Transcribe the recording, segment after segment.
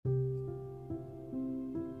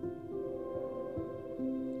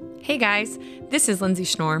Hey guys, this is Lindsay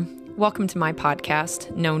Schnorr. Welcome to my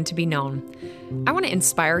podcast, Known to be Known. I want to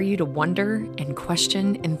inspire you to wonder and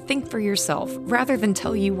question and think for yourself rather than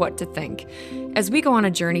tell you what to think as we go on a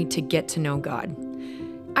journey to get to know God.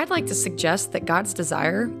 I'd like to suggest that God's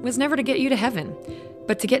desire was never to get you to heaven,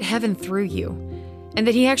 but to get heaven through you, and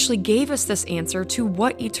that He actually gave us this answer to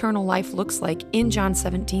what eternal life looks like in John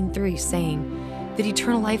 17:3, saying that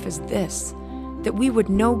eternal life is this, that we would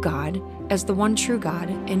know God as the one true God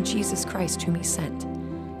and Jesus Christ whom He sent.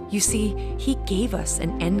 You see, He gave us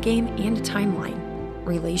an end game and a timeline,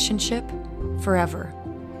 relationship forever.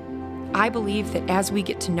 I believe that as we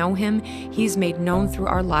get to know Him, He's made known through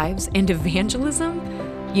our lives, and evangelism,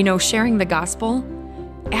 sharing the gospel,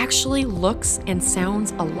 actually looks and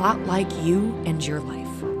sounds a lot like you and your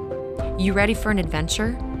life. You ready for an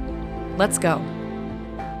adventure? Let's go.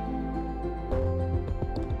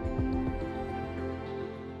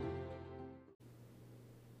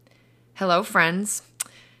 Hello, friends.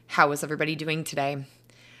 How is everybody doing today?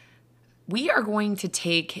 We are going to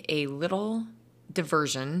take a little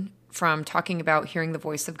diversion from talking about hearing the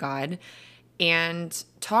voice of God and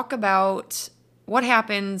talk about what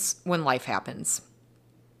happens when life happens.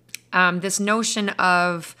 This notion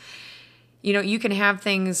of, you can have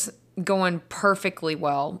things going perfectly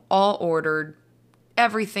well, all ordered,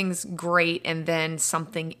 everything's great, and then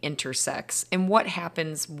something intersects. And what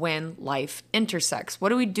happens when life intersects? What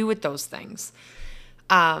do we do with those things?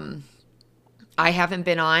 I haven't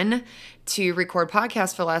been on to record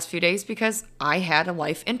podcasts for the last few days because I had a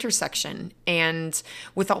life intersection. And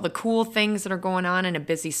with all the cool things that are going on in a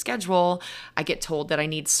busy schedule, I get told that I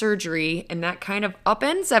need surgery, and that kind of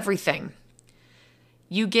upends everything.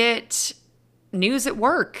 You get news at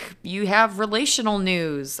work. You have relational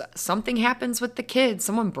news. Something happens with the kids.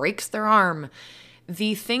 Someone breaks their arm.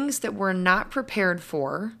 The things that we're not prepared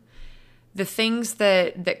for, the things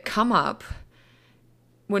that come up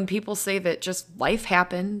when people say that just life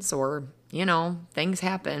happens or, things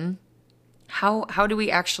happen. How do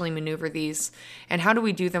we actually maneuver these, and how do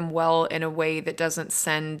we do them well in a way that doesn't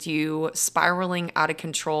send you spiraling out of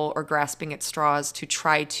control or grasping at straws to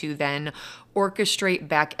try to then orchestrate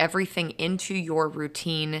back everything into your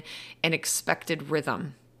routine and expected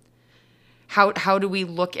rhythm? How do we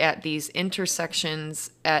look at these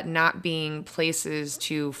intersections at not being places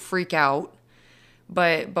to freak out,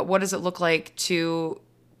 but what does it look like to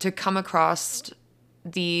come across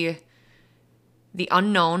the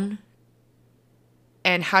unknown?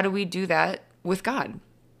 And how do we do that with God?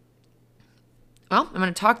 Well, I'm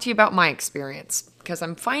going to talk to you about my experience because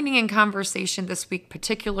I'm finding in conversation this week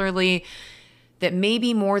particularly that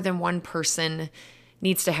maybe more than one person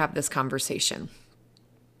needs to have this conversation.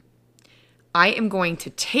 I am going to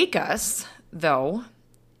take us, though,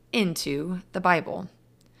 into the Bible.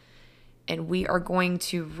 And we are going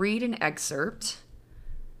to read an excerpt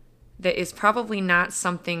that is probably not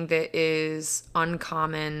something that is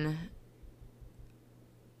uncommon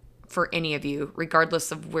for any of you,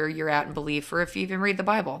 regardless of where you're at in belief or if you even read the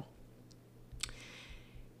Bible.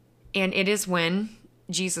 And it is when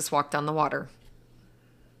Jesus walked on the water.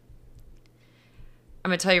 I'm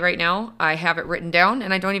going to tell you right now, I have it written down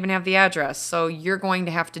and I don't even have the address, so you're going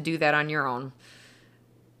to have to do that on your own.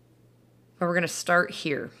 But we're going to start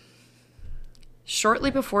here.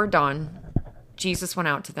 Shortly before dawn, Jesus went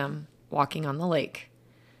out to them, walking on the lake.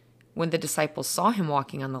 When the disciples saw Him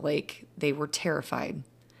walking on the lake, they were terrified.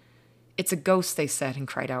 "It's a ghost," they said, and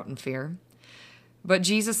cried out in fear. But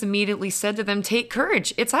Jesus immediately said to them, "Take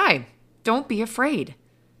courage, it's I. Don't be afraid."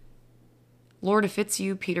 "Lord, if it's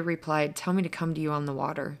you," Peter replied, "tell me to come to you on the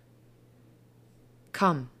water."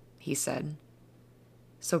 "Come," He said.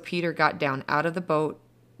 So Peter got down out of the boat,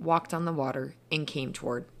 walked on the water, and came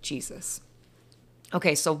toward Jesus.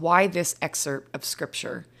 Okay, so why this excerpt of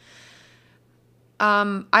Scripture?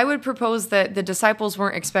 I would propose that the disciples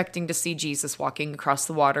weren't expecting to see Jesus walking across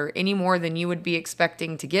the water any more than you would be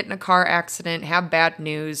expecting to get in a car accident, have bad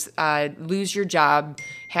news, lose your job,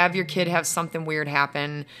 have your kid have something weird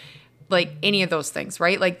happen, like any of those things,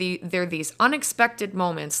 right? Like they're these unexpected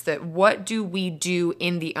moments that what do we do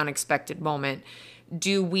in the unexpected moment?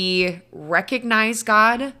 Do we recognize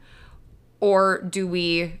God, or do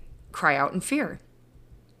we cry out in fear?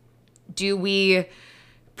 Do we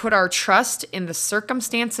put our trust in the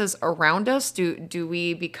circumstances around us? Do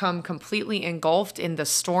we become completely engulfed in the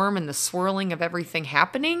storm and the swirling of everything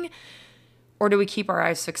happening? Or do we keep our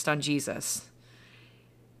eyes fixed on Jesus?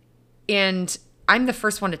 And I'm the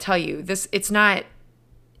first one to tell you this, it's not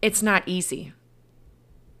easy.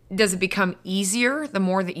 Does it become easier the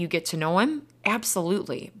more that you get to know Him?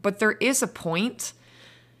 Absolutely. But there is a point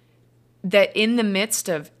that in the midst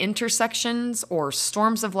of intersections or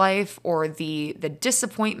storms of life or the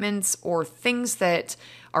disappointments or things that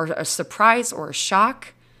are a surprise or a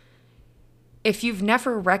shock, if you've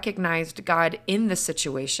never recognized God in the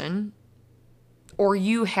situation, or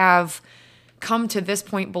you have come to this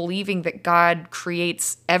point believing that God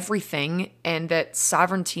creates everything and that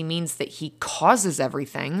sovereignty means that he causes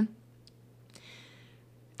everything,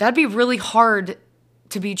 that'd be really hard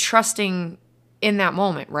to be trusting in that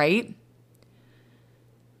moment, right?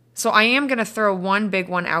 So I am going to throw one big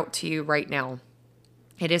one out to you right now.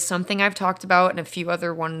 It is something I've talked about in a few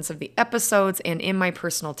other ones of the episodes and in my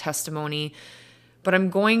personal testimony, but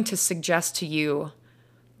I'm going to suggest to you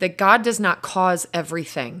that God does not cause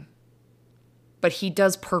everything, but he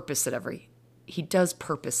does purpose it he does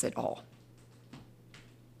purpose it all.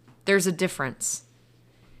 There's a difference.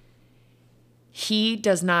 He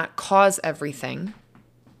does not cause everything.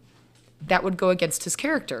 That would go against his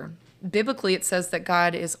character. Biblically, it says that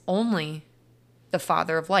God is only the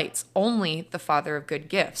Father of lights, only the Father of good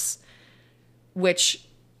gifts, which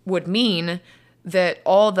would mean that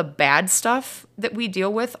all the bad stuff that we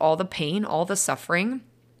deal with, all the pain, all the suffering,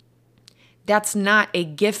 that's not a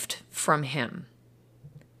gift from him.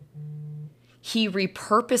 He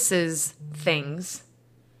repurposes things,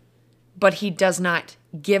 but he does not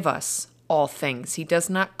give us all things. He does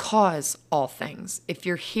not cause all things. If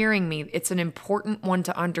you're hearing me, it's an important one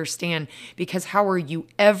to understand, because how are you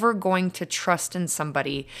ever going to trust in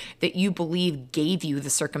somebody that you believe gave you the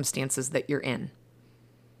circumstances that you're in?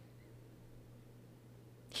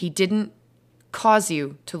 He didn't cause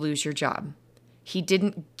you to lose your job. He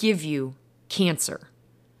didn't give you cancer.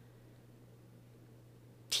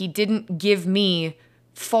 He didn't give me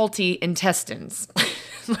faulty intestines.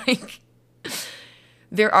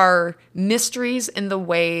 There are mysteries in the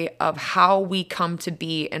way of how we come to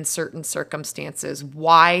be in certain circumstances,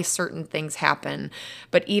 why certain things happen.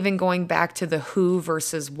 But even going back to the who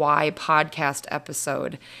versus why podcast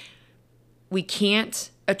episode, we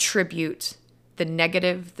can't attribute the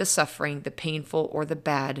negative, the suffering, the painful, or the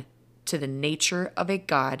bad to the nature of a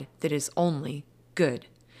God that is only good.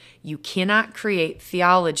 You cannot create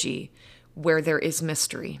theology where there is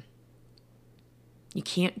mystery. You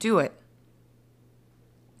can't do it.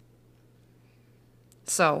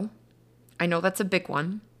 So, I know that's a big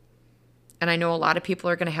one, and I know a lot of people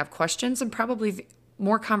are going to have questions and probably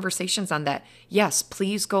more conversations on that. Yes,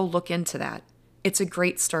 please go look into that. It's a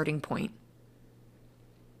great starting point.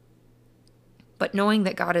 But knowing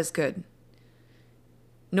that God is good,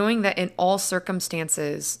 knowing that in all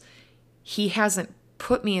circumstances, he hasn't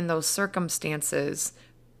put me in those circumstances,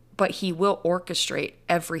 but he will orchestrate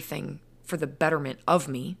everything for the betterment of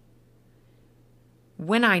me.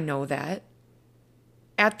 When I know that,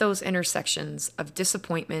 at those intersections of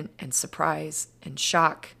disappointment and surprise and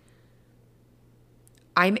shock,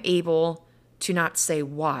 I'm able to not say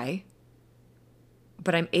why,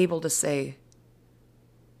 but I'm able to say,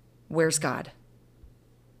 where's God?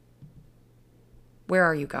 Where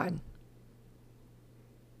are you, God?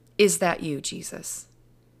 Is that you, Jesus?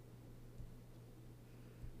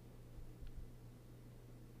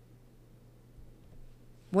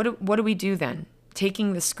 What do we do then,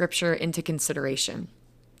 taking the scripture into consideration?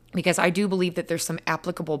 Because I do believe that there's some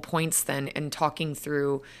applicable points then in talking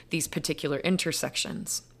through these particular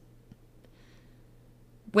intersections.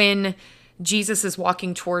 When Jesus is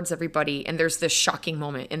walking towards everybody and there's this shocking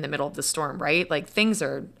moment in the middle of the storm, right? Like things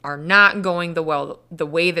are not going the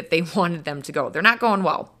way that they wanted them to go. They're not going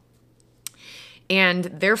well. And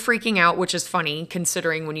they're freaking out, which is funny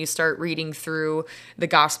considering when you start reading through the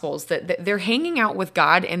Gospels that they're hanging out with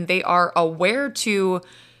God and they are aware to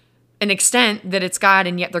an extent that it's God,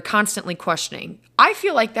 and yet they're constantly questioning. I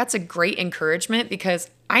feel like that's a great encouragement because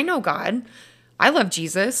I know God, I love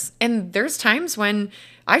Jesus, and there's times when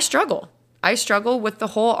I struggle. I struggle with the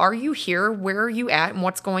whole, are you here? Where are you at? And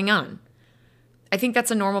what's going on? I think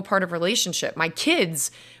that's a normal part of relationship. My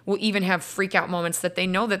kids will even have freak out moments that they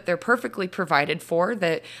know that they're perfectly provided for,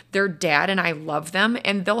 that their dad and I love them,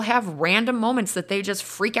 and they'll have random moments that they just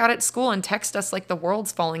freak out at school and text us like the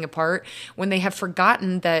world's falling apart when they have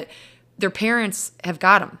forgotten that their parents have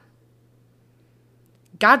got them.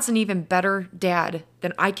 God's an even better dad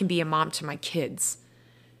than I can be a mom to my kids.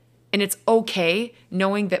 And it's okay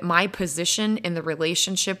knowing that my position in the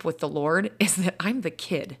relationship with the Lord is that I'm the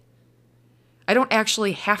kid. I don't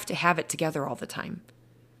actually have to have it together all the time.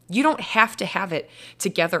 You don't have to have it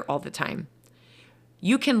together all the time.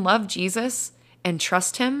 You can love Jesus and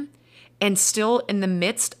trust him and still in the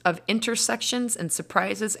midst of intersections and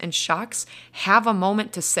surprises and shocks, have a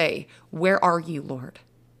moment to say, where are you, Lord?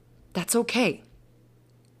 That's okay.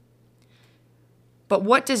 But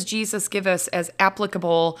what does Jesus give us as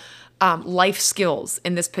applicable life skills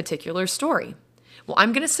in this particular story? Well,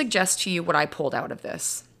 I'm going to suggest to you what I pulled out of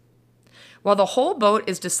this. While the whole boat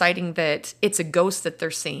is deciding that it's a ghost that they're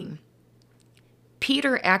seeing,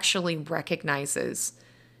 Peter actually recognizes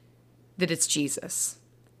that it's Jesus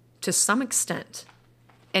to some extent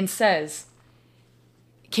and says,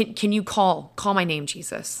 can you call my name,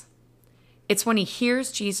 Jesus? It's when he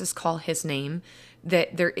hears Jesus call his name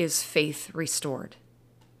that there is faith restored.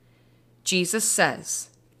 Jesus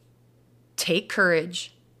says, take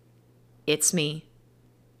courage. It's me.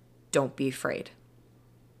 Don't be afraid.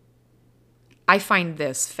 I find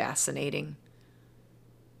this fascinating.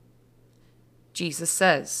 Jesus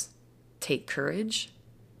says, take courage.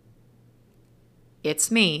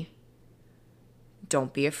 It's me.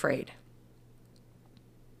 Don't be afraid.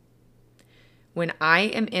 When I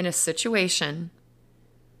am in a situation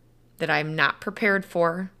that I'm not prepared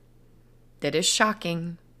for, that is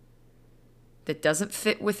shocking, that doesn't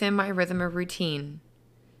fit within my rhythm or routine,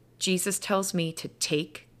 Jesus tells me to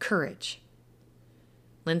take courage.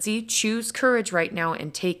 Lindsay, choose courage right now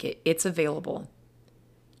and take it. It's available.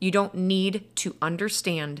 You don't need to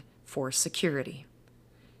understand for security.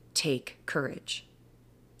 Take courage.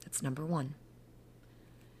 That's number one.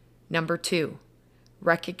 Number two,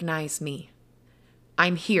 recognize me.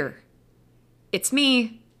 I'm here. It's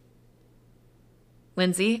me.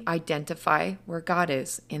 Lindsay, identify where God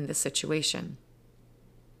is in the situation.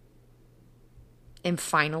 And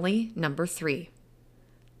finally, number three,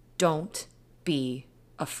 don't be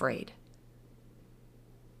afraid.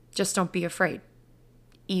 Just don't be afraid.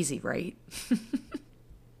 Easy, right?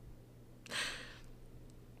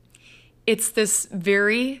 It's this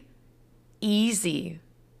very easy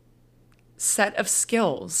set of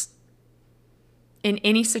skills in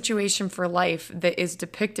any situation for life that is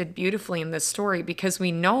depicted beautifully in this story, because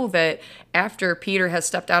we know that after Peter has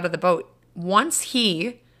stepped out of the boat, once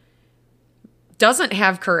he doesn't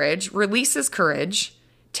have courage, releases courage,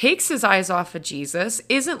 takes his eyes off of Jesus,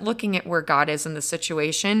 isn't looking at where God is in the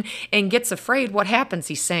situation, and gets afraid, what happens?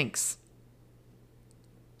 He sinks.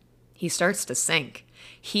 He starts to sink.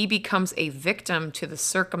 He becomes a victim to the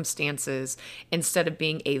circumstances instead of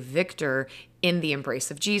being a victor in the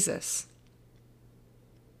embrace of Jesus.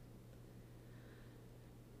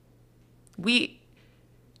 We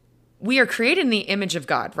are created in the image of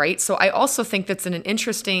God, right? So I also think that's an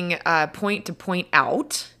interesting point to point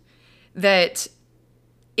out that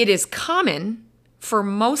it is common for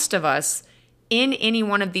most of us in any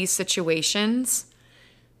one of these situations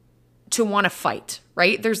to want to fight,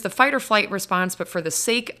 right? There's the fight or flight response, but for the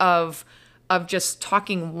sake of just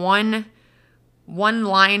talking one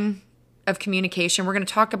line of communication, we're going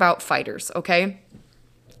to talk about fighters, okay?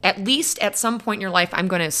 At least at some point in your life, I'm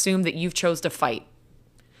going to assume that you've chose to fight.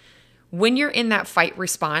 When you're in that fight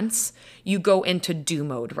response, you go into do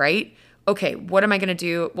mode, right? Okay, what am I going to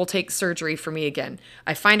do? We'll take surgery for me again.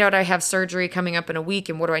 I find out I have surgery coming up in a week,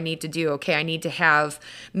 and what do I need to do? Okay, I need to have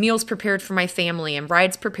meals prepared for my family and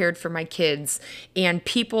rides prepared for my kids and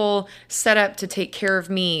people set up to take care of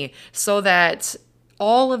me so that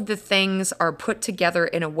all of the things are put together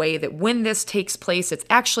in a way that when this takes place, it's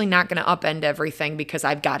actually not going to upend everything because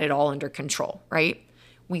I've got it all under control, right?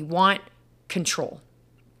 We want control.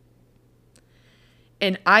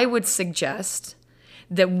 And I would suggest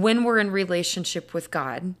that when we're in relationship with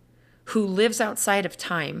God, who lives outside of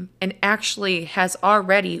time and actually has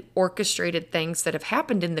already orchestrated things that have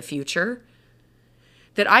happened in the future,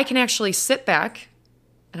 that I can actually sit back,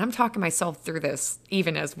 and I'm talking myself through this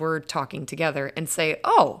even as we're talking together, and say,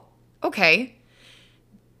 oh, okay,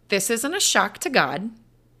 this isn't a shock to God.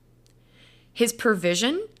 His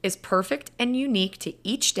provision is perfect and unique to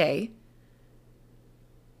each day.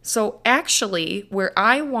 So actually, where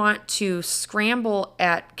I want to scramble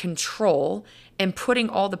at control and putting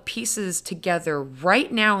all the pieces together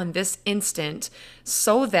right now in this instant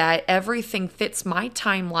so that everything fits my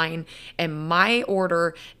timeline and my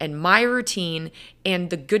order and my routine and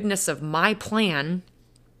the goodness of my plan,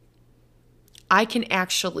 I can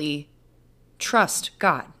actually trust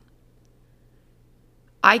God.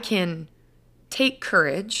 I can take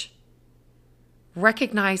courage,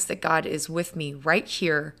 recognize that God is with me right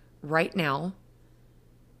here, right now,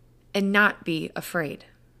 and not be afraid.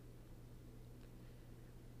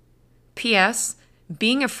 P.S.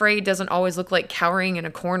 Being afraid doesn't always look like cowering in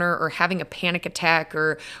a corner or having a panic attack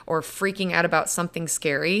or freaking out about something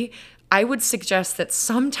scary. I would suggest that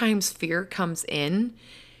sometimes fear comes in,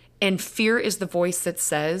 and fear is the voice that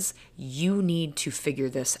says, you need to figure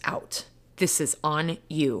this out. This is on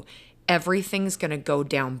you. Everything's going to go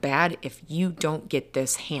down bad if you don't get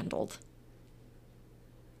this handled.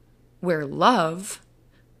 where love,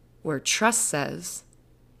 where trust says,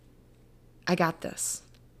 I got this.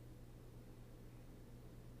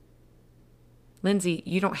 Lindsay,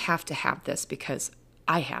 you don't have to have this because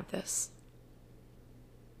I have this.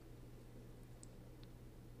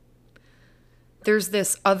 There's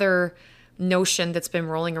this other notion that's been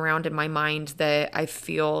rolling around in my mind that I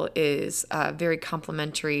feel is very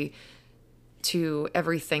complementary to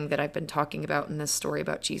everything that I've been talking about in this story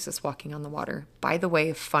about Jesus walking on the water. By the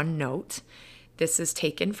way, fun note, this is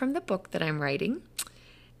taken from the book that I'm writing.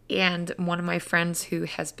 And one of my friends who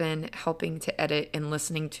has been helping to edit and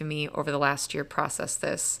listening to me over the last year process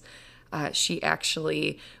this, she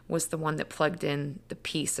actually was the one that plugged in the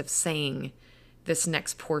piece of saying this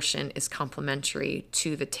next portion is complementary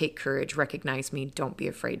to the take courage, recognize me, don't be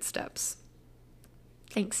afraid steps.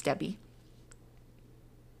 Thanks, Debbie.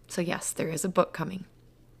 So yes, there is a book coming.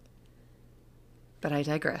 But I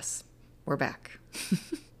digress. We're back.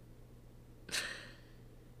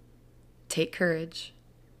 Take courage.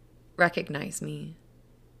 Recognize me.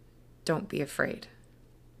 Don't be afraid.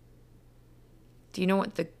 Do you know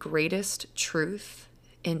what the greatest truth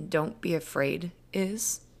in don't be afraid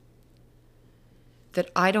is? That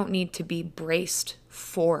I don't need to be braced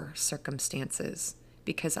for circumstances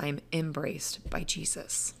because I'm embraced by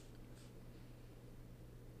Jesus.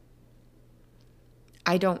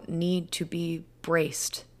 I don't need to be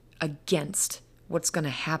braced against what's going to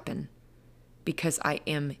happen because I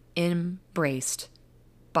am embraced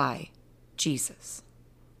by Jesus.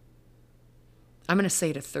 I'm going to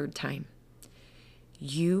say it a third time.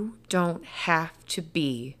 You don't have to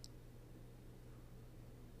be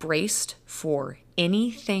braced for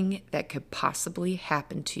anything that could possibly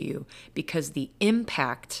happen to you because the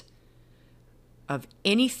impact of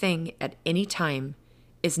anything at any time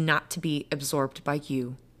is not to be absorbed by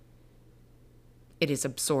you. It is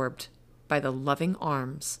absorbed by the loving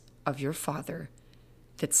arms of your Father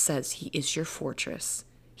that says He is your fortress,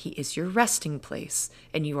 He is your resting place,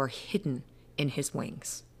 and you are hidden in His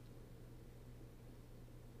wings.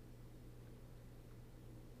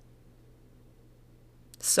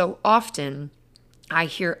 So often, I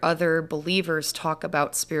hear other believers talk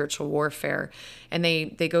about spiritual warfare, and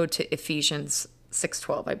they go to Ephesians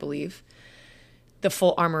 6:12, I believe, the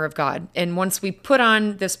full armor of God. And once we put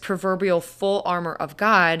on this proverbial full armor of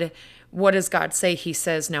God, what does God say? He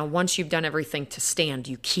says, now, once you've done everything to stand,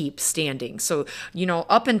 you keep standing. So,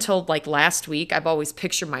 up until like last week, I've always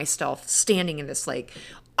pictured myself standing in this like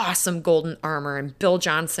awesome golden armor. And Bill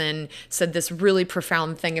Johnson said this really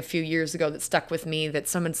profound thing a few years ago that stuck with me, that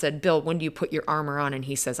someone said, Bill, when do you put your armor on? And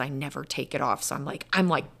he says, I never take it off. So I'm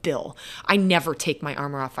like Bill. I never take my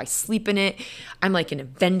armor off. I sleep in it. I'm like an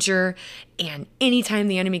Avenger. And anytime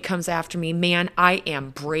the enemy comes after me, man, I am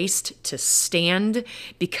braced to stand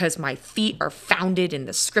because my feet are founded in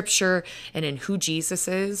the scripture and in who Jesus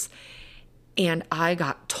is. And I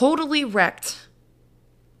got totally wrecked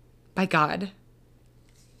by God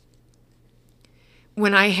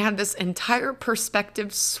when I had this entire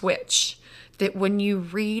perspective switch, that when you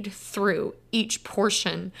read through each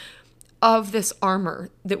portion of this armor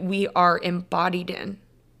that we are embodied in,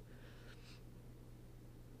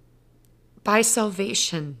 by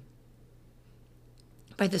salvation,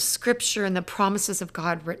 by the scripture and the promises of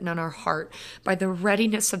God written on our heart, by the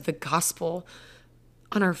readiness of the gospel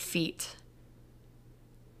on our feet,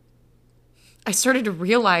 I started to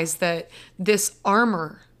realize that this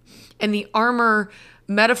armor, and the armor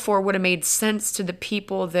metaphor would have made sense to the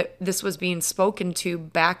people that this was being spoken to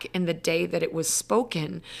back in the day that it was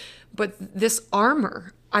spoken. But this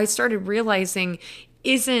armor, I started realizing,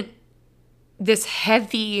 isn't this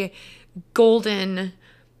heavy, golden,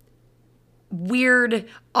 weird,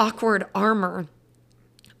 awkward armor,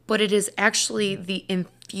 but it is actually the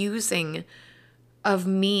infusing of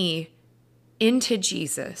me into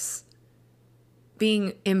Jesus,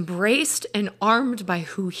 being embraced and armed by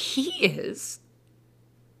who He is.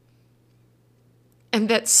 And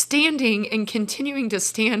that standing and continuing to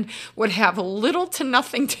stand would have little to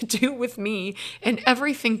nothing to do with me and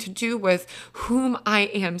everything to do with whom I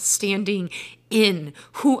am standing in,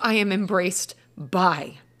 who I am embraced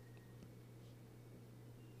by.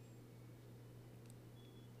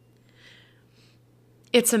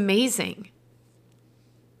 It's amazing.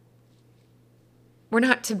 We're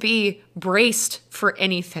not to be braced for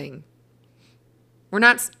anything. We're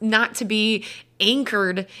not to be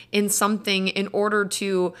anchored in something in order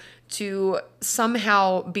to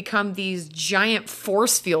somehow become these giant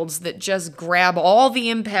force fields that just grab all the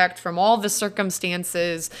impact from all the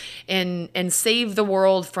circumstances and save the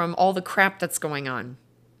world from all the crap that's going on.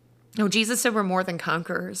 No, Jesus said we're more than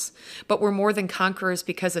conquerors, but we're more than conquerors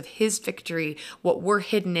because of his victory, what we're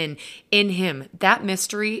hidden in him. That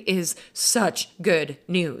mystery is such good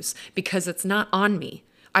news because it's not on me.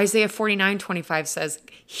 Isaiah 49:25 says,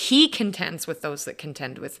 he contends with those that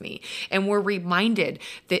contend with me. And we're reminded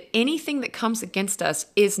that anything that comes against us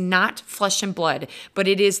is not flesh and blood, but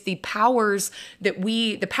it is the powers,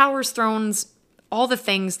 thrones, all the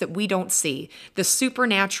things that we don't see, the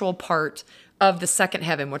supernatural part of the second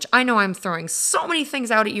heaven, which I know I'm throwing so many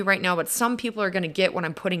things out at you right now, but some people are going to get what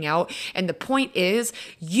I'm putting out. And the point is,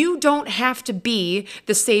 you don't have to be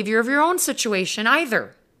the savior of your own situation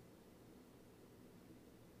either.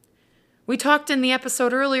 We talked in the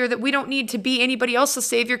episode earlier that we don't need to be anybody else's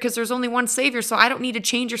savior because there's only one savior. So I don't need to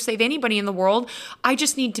change or save anybody in the world. I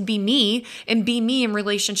just need to be me and be me in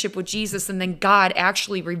relationship with Jesus. And then God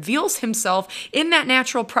actually reveals himself in that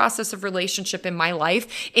natural process of relationship in my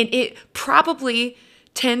life. And it probably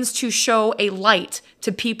tends to show a light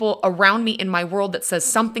to people around me in my world that says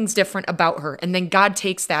something's different about her. And then God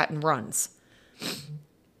takes that and runs.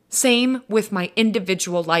 Same with my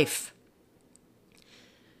individual life.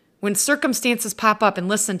 When circumstances pop up, and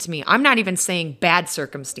listen to me, I'm not even saying bad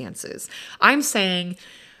circumstances. I'm saying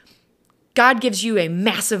God gives you a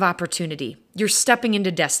massive opportunity. You're stepping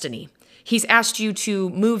into destiny. He's asked you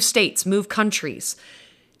to move states, move countries.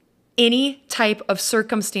 Any type of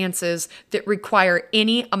circumstances that require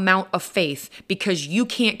any amount of faith because you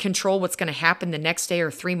can't control what's going to happen the next day or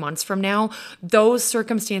 3 months from now, those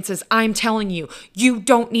circumstances, I'm telling you, you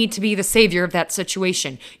don't need to be the savior of that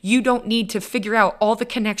situation. You don't need to figure out all the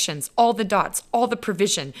connections, all the dots, all the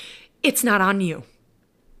provision. It's not on you.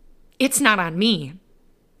 It's not on me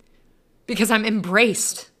because I'm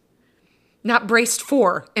embraced, not braced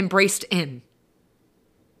for, embraced in.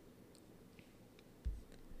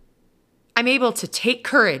 I'm able to take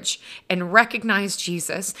courage and recognize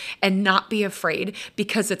Jesus and not be afraid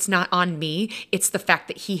because it's not on me. It's the fact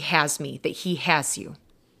that he has me, that he has you.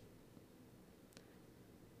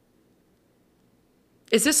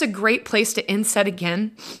 Is this a great place to end set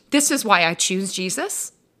again? This is why I choose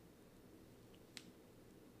Jesus.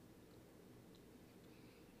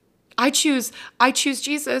 I choose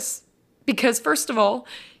Jesus because, first of all,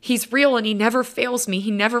 he's real and he never fails me.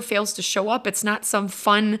 He never fails to show up. It's not some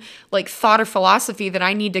fun thought or philosophy that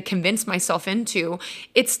I need to convince myself into.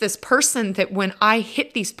 It's this person that when I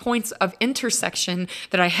hit these points of intersection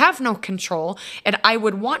that I have no control and I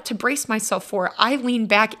would want to brace myself for, I lean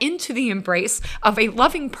back into the embrace of a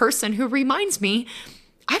loving person who reminds me,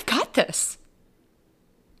 I've got this.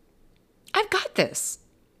 I've got this.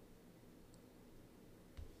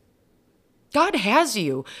 God has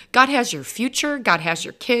you. God has your future. God has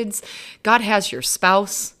your kids. God has your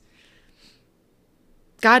spouse.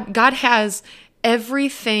 God has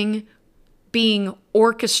everything being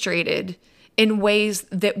orchestrated in ways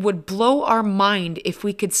that would blow our mind if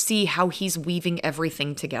we could see how he's weaving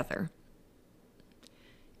everything together.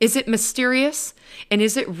 Is it mysterious? And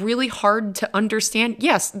is it really hard to understand?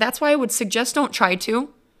 Yes, that's why I would suggest don't try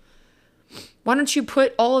to. Why don't you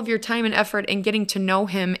put all of your time and effort in getting to know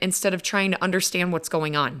him instead of trying to understand what's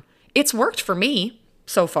going on? It's worked for me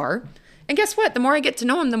so far. And guess what? The more I get to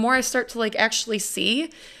know him, the more I start to actually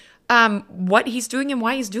see what he's doing and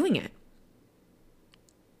why he's doing it.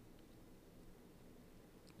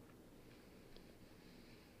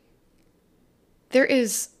 There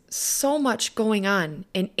is so much going on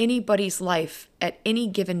in anybody's life at any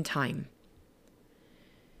given time.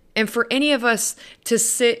 And for any of us to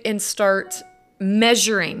sit and start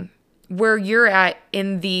measuring where you're at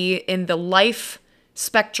in the life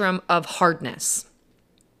spectrum of hardness.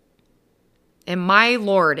 And my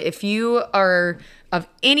Lord, if you are of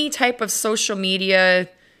any type of social media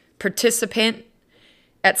participant,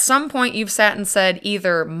 at some point you've sat and said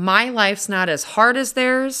either my life's not as hard as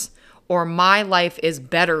theirs or my life is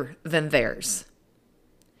better than theirs.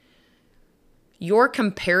 Your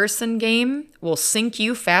comparison game will sink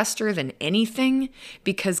you faster than anything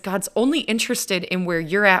because God's only interested in where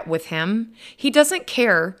you're at with him. He doesn't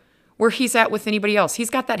care where he's at with anybody else. He's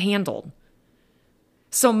got that handled.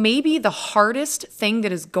 So maybe the hardest thing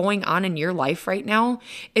that is going on in your life right now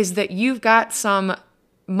is that you've got some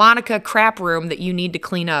Monica crap room that you need to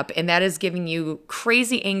clean up, and that is giving you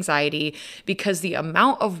crazy anxiety because the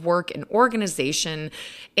amount of work and organization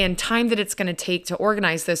and time that it's going to take to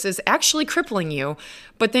organize this is actually crippling you.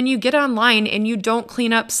 But then you get online and you don't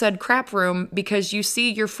clean up said crap room because you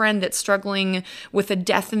see your friend that's struggling with a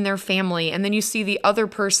death in their family, and then you see the other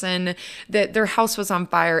person that their house was on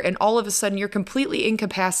fire, and all of a sudden you're completely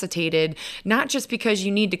incapacitated, not just because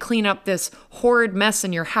you need to clean up this horrid mess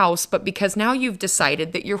in your house, but because now you've decided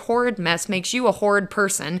decided that your horrid mess makes you a horrid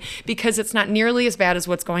person because it's not nearly as bad as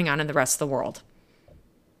what's going on in the rest of the world.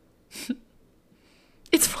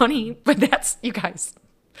 It's funny, but that's, you guys,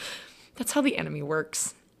 that's how the enemy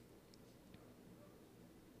works.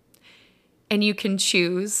 And you can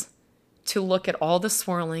choose to look at all the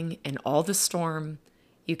swirling and all the storm.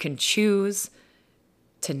 You can choose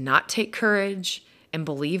to not take courage and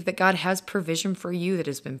believe that God has provision for you that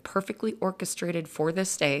has been perfectly orchestrated for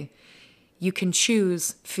this day. You can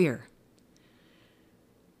choose fear.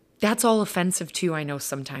 That's all offensive too, I know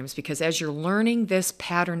sometimes, because as you're learning this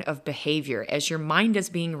pattern of behavior, as your mind is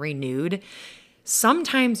being renewed,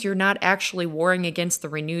 sometimes you're not actually warring against the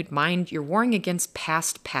renewed mind, you're warring against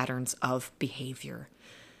past patterns of behavior.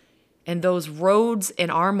 And those roads in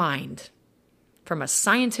our mind, from a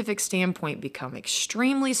scientific standpoint, become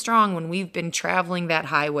extremely strong when we've been traveling that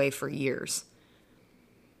highway for years.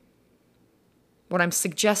 What I'm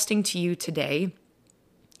suggesting to you today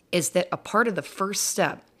is that a part of the first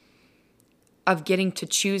step of getting to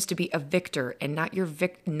choose to be a victor and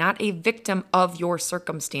not a victim of your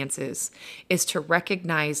circumstances is to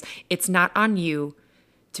recognize it's not on you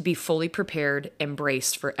to be fully prepared and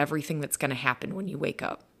braced for everything that's going to happen when you wake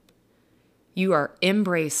up. You are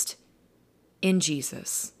embraced in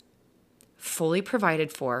Jesus, fully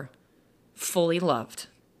provided for, fully loved,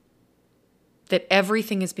 that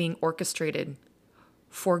everything is being orchestrated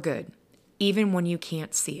for good, even when you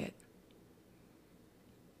can't see it.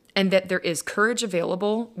 And that there is courage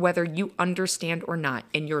available whether you understand or not,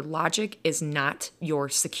 and your logic is not your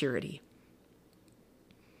security.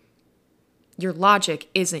 Your logic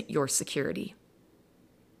isn't your security.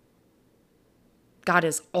 God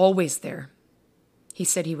is always there. He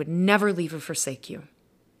said he would never leave or forsake you.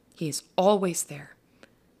 He is always there.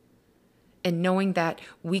 And knowing that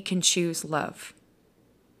we can choose love,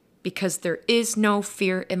 because there is no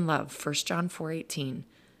fear in love, 1 John 4:18.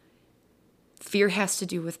 Fear has to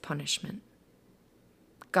do with punishment.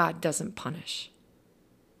 God doesn't punish.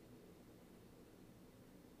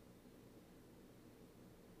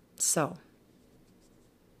 So,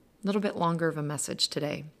 a little bit longer of a message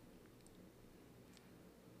today.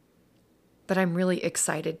 But I'm really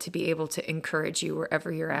excited to be able to encourage you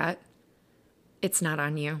wherever you're at. It's not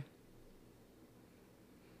on you.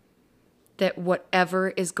 That whatever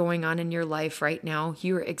is going on in your life right now,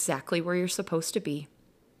 you're exactly where you're supposed to be.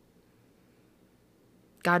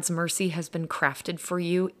 God's mercy has been crafted for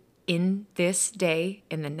you in this day,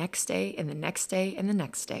 in the next day, in the next day, and the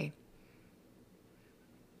next day.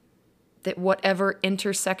 That whatever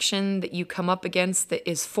intersection that you come up against that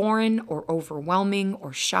is foreign or overwhelming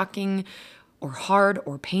or shocking or hard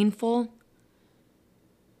or painful,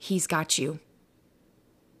 He's got you.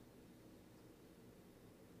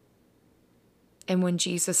 And when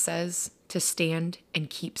Jesus says to stand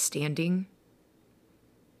and keep standing,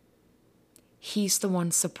 He's the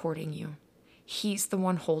one supporting you. He's the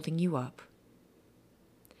one holding you up.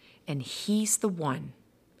 And He's the one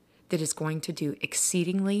that is going to do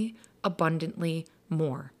exceedingly abundantly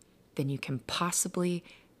more than you can possibly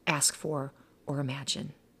ask for or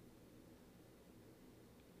imagine.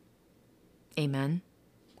 Amen.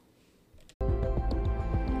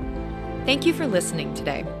 Thank you for listening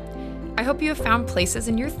today. I hope you have found places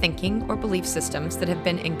in your thinking or belief systems that have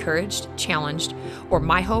been encouraged, challenged, or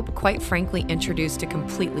my hope, quite frankly, introduced to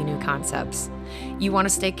completely new concepts. You want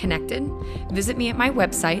to stay connected? Visit me at my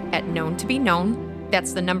website at knowntobeknown.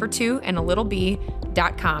 That's the number 2 and a little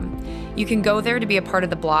b.com. You can go there to be a part of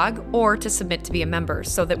the blog or to submit to be a member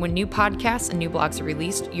so that when new podcasts and new blogs are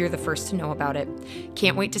released, you're the first to know about it.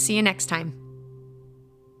 Can't wait to see you next time.